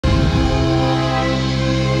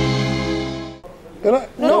But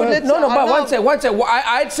one second.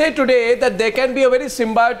 I'd say today that there can be a very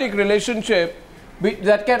symbiotic relationship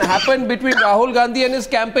that can happen between Rahul Gandhi and his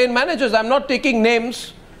campaign managers. I'm not taking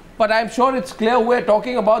names, but I'm sure it's clear who we're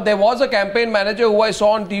talking about. There was a campaign manager who I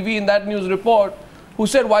saw on TV in that news report who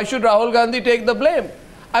said, why should Rahul Gandhi take the blame?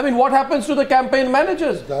 I mean, what happens to the campaign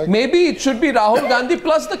managers? Maybe it should be Rahul Gandhi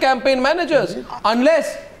plus the campaign managers.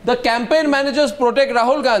 Unless the campaign managers protect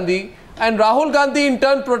Rahul Gandhi and Rahul Gandhi in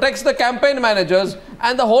turn protects the campaign managers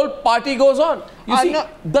and the whole party goes on. You see,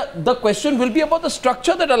 the question will be about the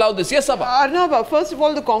structure that allowed this. Yes, Sabha. Arnab, first of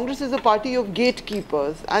all, the Congress is a party of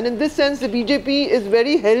gatekeepers. And in this sense, the BJP is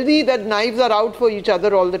very healthy that knives are out for each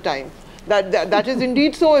other all the time. That is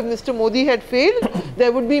indeed so. If Mr. Modi had failed,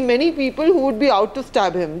 there would be many people who would be out to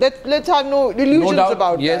stab him. Let's have no illusions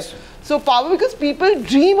about that. So power, because people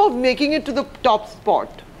dream of making it to the top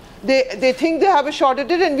spot. They think they have a shot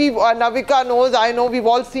at it, and Navika knows, I know, we've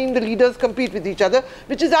all seen the leaders compete with each other,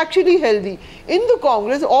 which is actually healthy. In the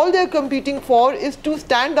Congress, all they're competing for is to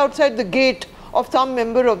stand outside the gate of some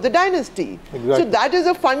member of the dynasty. Exactly. So that is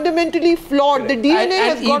a fundamentally flawed. The DNA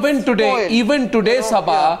has got spoiled. Even today,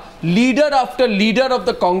 Sabha, leader after leader of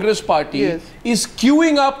the Congress party is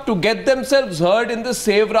queuing up to get themselves heard in the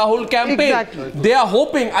Save Rahul campaign. Exactly. They are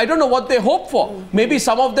hoping, I don't know what they hope for. Maybe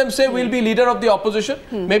some of them say we'll be leader of the opposition.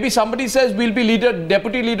 Maybe somebody says we'll be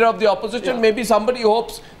deputy leader of the opposition. Maybe somebody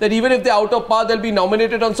hopes that even if they're out of power, they'll be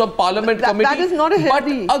nominated on some parliament committee. That is not a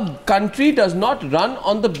healthy. But a country does not run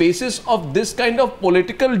on the basis of this kind of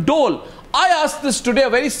political dole. I asked this today,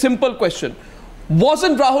 a very simple question.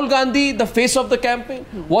 Wasn't Rahul Gandhi the face of the campaign?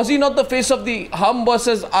 Was he not the face of the hum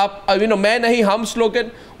versus up, main nahi hum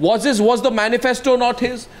slogan? Was the manifesto not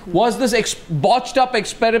his? Was this botched up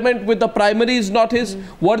experiment with the primaries not his?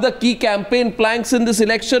 Were the key campaign planks in this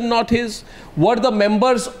election not his? Were the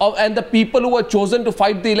members and the people who were chosen to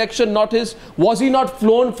fight the election not his? Was he not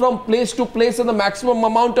flown from place to place and the maximum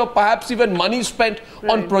amount of perhaps even money spent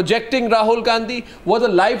on projecting Rahul Gandhi? Was the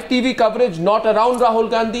live TV coverage not around Rahul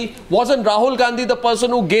Gandhi? Wasn't Rahul Gandhi the person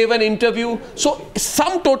who gave an interview? So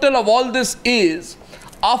sum total of all this is,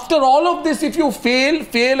 after all of this, if you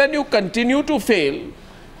fail and you continue to fail,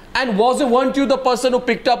 and weren't you the person who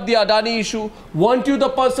picked up the Adani issue? Weren't you the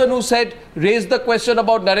person who raised the question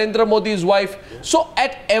about Narendra Modi's wife? So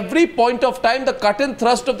at every point of time, the cut and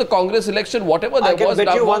thrust of the Congress election, whatever there was,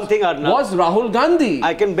 was Rahul Gandhi.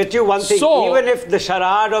 I can bet you one thing. Even if the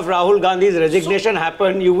charade of Rahul Gandhi's resignation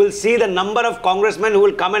happened, you will see the number of congressmen who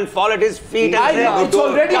will come and fall at his feet and say, it's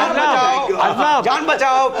already Jaan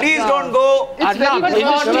bachao, please don't go. The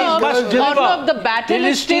battle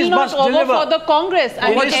is still not over for the Congress.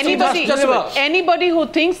 Anybody who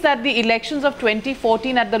thinks that the elections of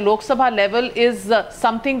 2014 at the Lok Sabha level is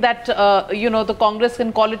something that the Congress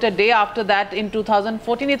can call it a day after that in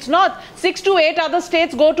 2014, it's not. 6 to 8 other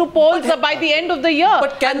states go to polls by the end of the year,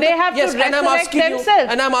 and they have to resurrect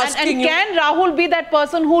themselves. And can Rahul be that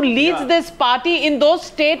person who leads this party in those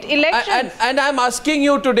state elections? And I'm asking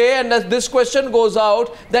you today, and as this question goes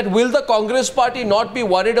out, that will the Congress party not be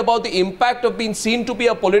worried about the impact of being seen to be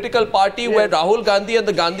a political party where Rahul Gandhi and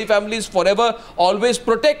the Gandhi family is forever always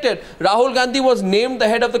protected? Rahul Gandhi was named the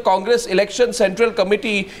head of the Congress Election Central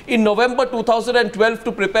Committee in November 2012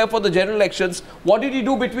 to prepare for the general elections. What did he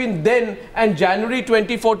do between then and January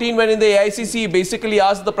 2014, when in the AICC he basically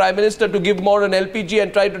asked the Prime Minister to give more on LPG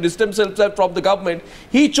and try to distance himself from the government?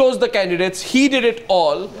 He chose the candidates, he did it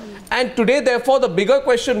all. And today, therefore, the bigger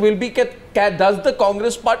question will be, does the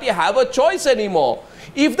Congress party have a choice anymore?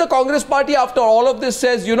 If the Congress party, after all of this,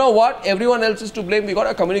 says, you know what, everyone else is to blame, we got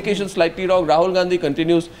our communication slightly wrong, Rahul Gandhi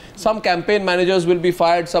continues, some campaign managers will be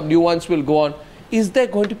fired, some new ones will go on, is there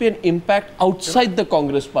going to be an impact outside the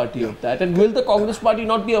Congress party of that? And will the Congress party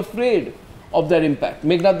not be afraid of their impact?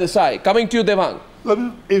 Meghnad Desai, coming to you, Devang.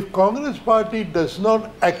 Well, if Congress party does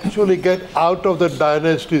not actually get out of the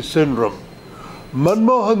dynasty syndrome,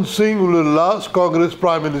 Manmohan Singh will be the last Congress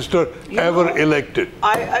Prime Minister ever elected.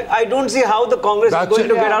 I don't see how the Congress is going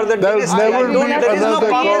to get out of the dynasty. There is no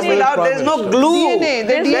Congress without, there is no glue.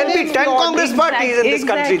 There will be 10 Congress parties in this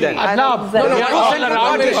country then. There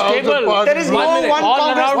is no one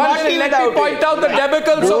Congress party. Let me point out the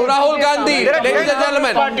debacles of Rahul Gandhi. Ladies and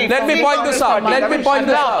gentlemen, let me point this out.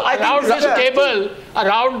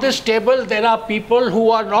 Around this table, there are people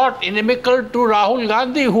who are not inimical to Rahul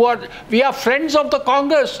Gandhi, we are friends of the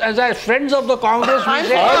Congress. As friends of the Congress, we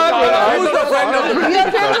say, who's the friend of the Congress? We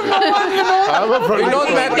are friends of no one,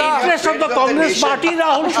 In the interest of the Congress party,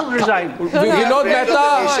 Rahul should resign.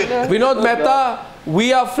 Vinod Mehta,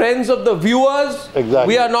 we are friends of the viewers.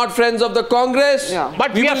 Exactly. We are not friends of the Congress. Yeah.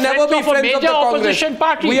 But we will are never be friends of a friends of the major Congress. opposition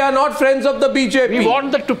party. We are not friends of the BJP. We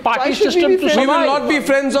want the two-party Why should we system be to friends? We survive. will not be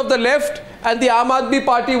friends of the left, and the Aam Aadmi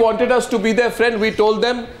Party wanted us to be their friend. We told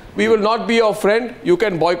them, we will not be your friend. You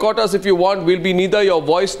can boycott us if you want. We'll be neither your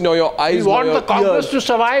voice nor your eyes. We want nor your the Congress ears. to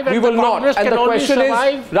survive, and We will the Congress not. And can the only question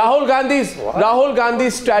survive. is, Rahul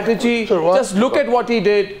Gandhi's strategy. Just look at what he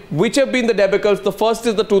did. Which have been the debacles? The first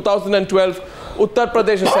is the 2012 Uttar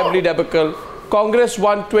Pradesh Assembly debacle. Congress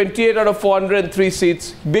won 28 out of 403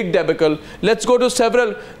 seats. Big debacle. Let's go to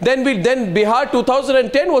several. Then Bihar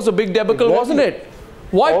 2010 was a big debacle, wasn't it?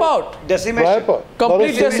 Wipe out. Decimation.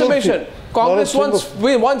 Complete decimation. Congress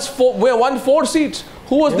won 4 seats.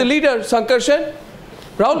 Who was the leader? Sankarshan?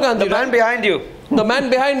 Rahul Gandhi. The man behind you. The man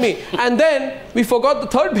behind me. And then we forgot the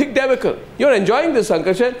third big debacle. You're enjoying this,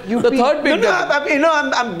 Sankarshan. The third big debacle.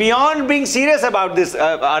 I'm beyond being serious about this,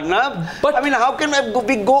 Arnab. But I mean, how can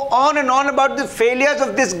we go on and on about the failures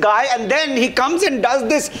of this guy, and then he comes and does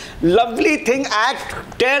this lovely thing,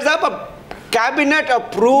 tears up a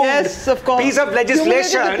cabinet-approved piece of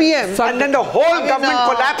legislation, and then the whole government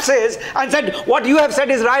collapses and said, what you have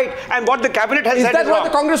said is right, and what the cabinet has said is wrong. Is that why the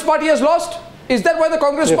Congress party has lost? Is that why the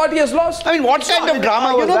Congress party has lost? I mean, what kind of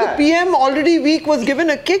drama was that? The PM already week was given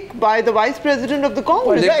a kick by the Vice President of the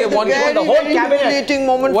Congress. They wanted the whole cabinet.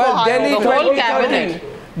 Moment well, for the whole cabinet.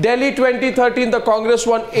 Delhi 2013, the Congress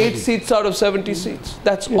won 8 seats out of 70 seats.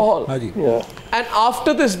 That's all. Yeah. And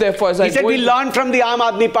after this, therefore, as he said, we learned from the Aam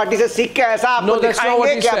Aadmi Party. No, that's not what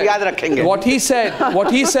he said.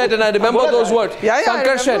 What he said, and I remember those words.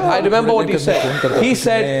 Sankarshan, I remember what he said. He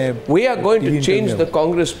said, we are going to change the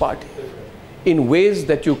Congress party in ways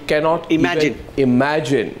that you cannot imagine.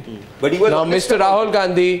 But now, Mr. Rahul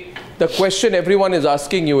Gandhi, the question everyone is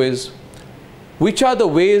asking you is, which are the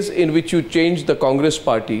ways in which you change the Congress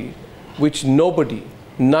party, which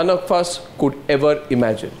none of us could ever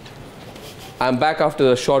imagine? I'm back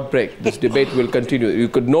after a short break. This debate will continue. You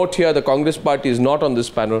could note here the Congress party is not on this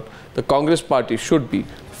panel. The Congress party should be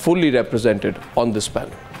fully represented on this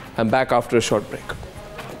panel. I'm back after a short break.